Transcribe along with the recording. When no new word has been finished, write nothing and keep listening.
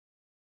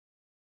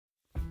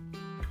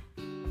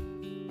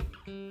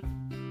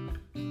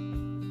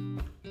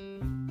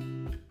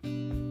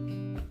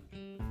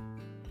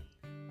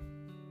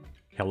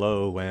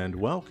Hello and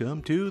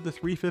welcome to the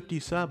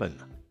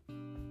 357.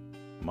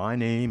 My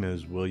name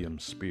is William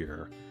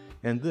Spear,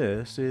 and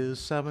this is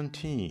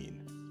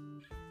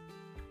 17.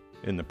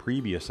 In the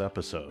previous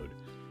episode,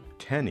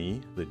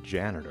 Tenny, the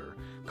janitor,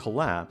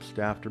 collapsed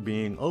after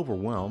being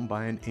overwhelmed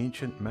by an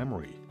ancient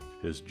memory.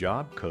 His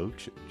job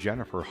coach,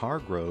 Jennifer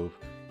Hargrove,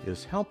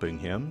 is helping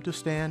him to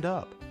stand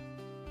up.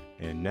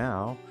 And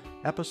now,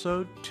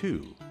 episode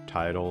 2,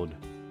 titled,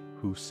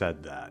 Who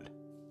Said That?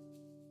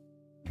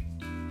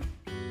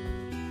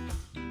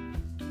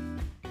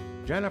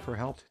 Jennifer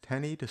helped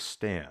Tenny to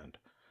stand.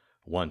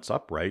 Once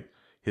upright,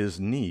 his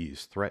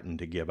knees threatened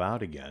to give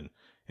out again,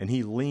 and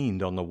he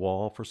leaned on the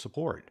wall for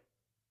support.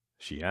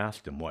 She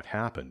asked him what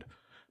happened,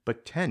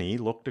 but Tenny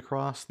looked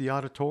across the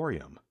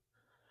auditorium.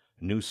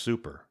 "New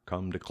super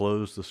come to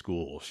close the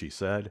school," she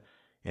said,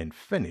 "and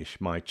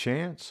finish my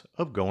chance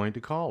of going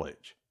to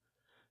college."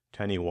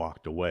 Tenny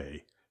walked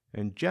away,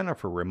 and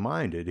Jennifer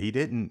reminded he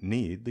didn't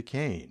need the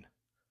cane.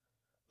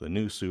 The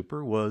new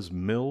super was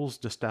Mills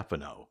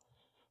DeStefano,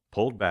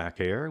 pulled-back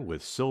hair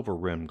with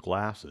silver-rimmed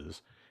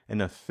glasses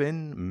and a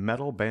thin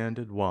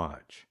metal-banded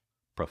watch.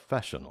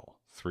 Professional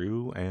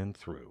through and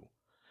through.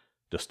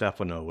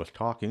 DeStefano was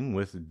talking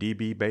with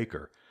D.B.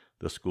 Baker,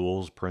 the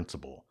school's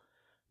principal.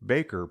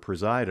 Baker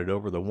presided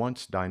over the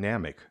once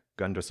dynamic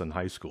Gunderson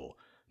High School,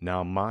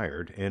 now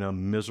mired in a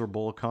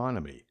miserable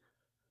economy.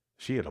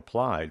 She had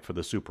applied for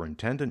the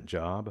superintendent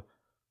job,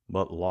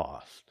 but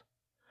lost.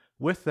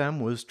 With them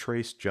was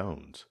Trace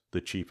Jones,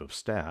 the chief of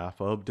staff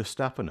of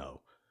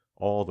DeStefano,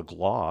 all the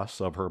gloss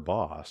of her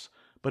boss,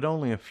 but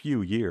only a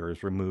few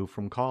years removed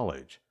from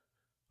college.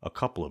 A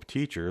couple of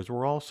teachers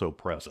were also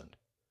present.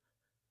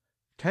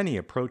 Tenny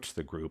approached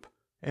the group,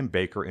 and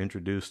Baker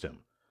introduced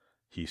him.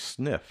 He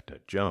sniffed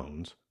at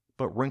Jones,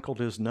 but wrinkled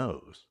his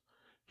nose.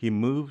 He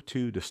moved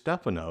to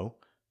DeStefano,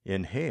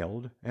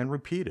 inhaled, and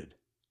repeated.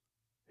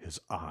 His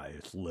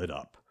eyes lit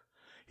up.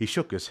 He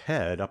shook his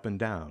head up and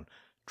down,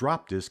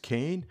 dropped his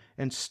cane,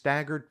 and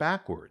staggered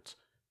backwards.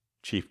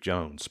 Chief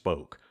Jones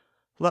spoke.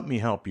 "Let me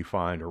help you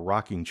find a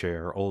rocking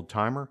chair,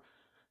 old-timer."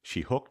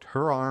 She hooked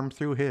her arm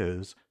through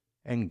his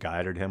and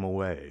guided him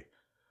away.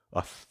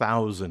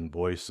 1,000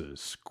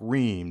 voices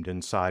screamed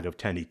inside of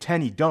Tenny.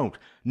 "Tenny, don't!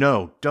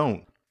 No,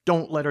 don't!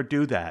 Don't let her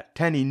do that!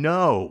 Tenny,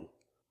 no!"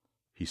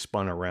 He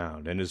spun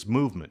around, and his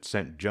movement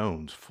sent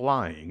Jones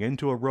flying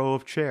into a row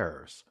of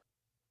chairs.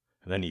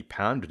 Then he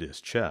pounded his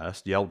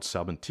chest, yelled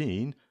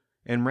 17,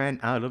 and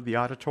ran out of the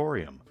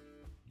auditorium.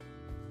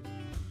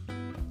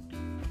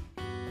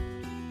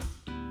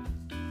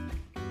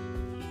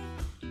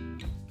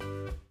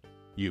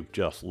 You've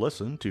just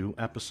listened to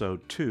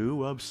episode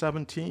 2 of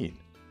 17.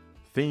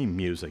 Theme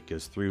music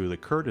is through the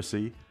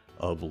courtesy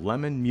of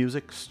Lemon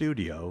Music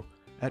Studio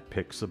at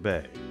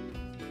Pixabay.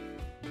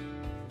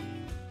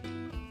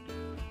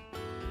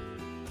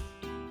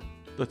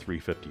 The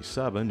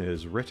 357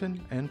 is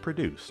written and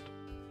produced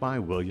by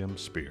William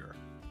Spear.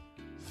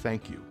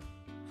 Thank you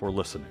for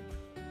listening.